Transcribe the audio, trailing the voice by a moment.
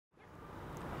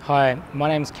Hi, my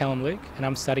name is Callum and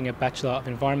I'm studying a Bachelor of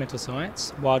Environmental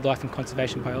Science, Wildlife and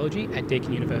Conservation Biology at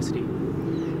Deakin University.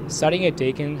 Studying at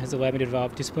Deakin has allowed me to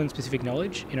develop discipline-specific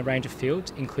knowledge in a range of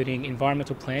fields, including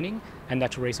environmental planning and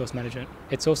natural resource management.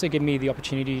 It's also given me the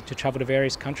opportunity to travel to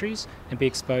various countries and be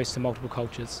exposed to multiple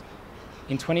cultures.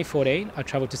 In 2014, I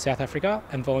travelled to South Africa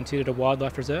and volunteered at a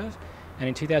wildlife reserve, and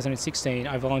in 2016,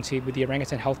 I volunteered with the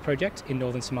Orangutan Health Project in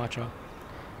Northern Sumatra.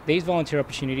 These volunteer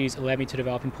opportunities allowed me to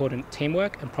develop important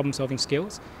teamwork and problem-solving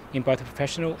skills in both a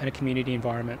professional and a community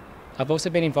environment. I've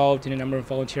also been involved in a number of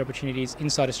volunteer opportunities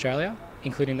inside Australia,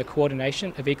 including the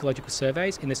coordination of ecological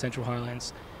surveys in the Central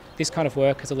Highlands. This kind of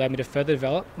work has allowed me to further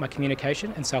develop my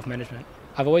communication and self-management.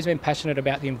 I've always been passionate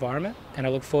about the environment, and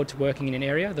I look forward to working in an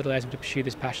area that allows me to pursue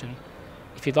this passion.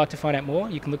 If you'd like to find out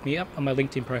more, you can look me up on my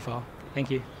LinkedIn profile.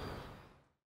 Thank you.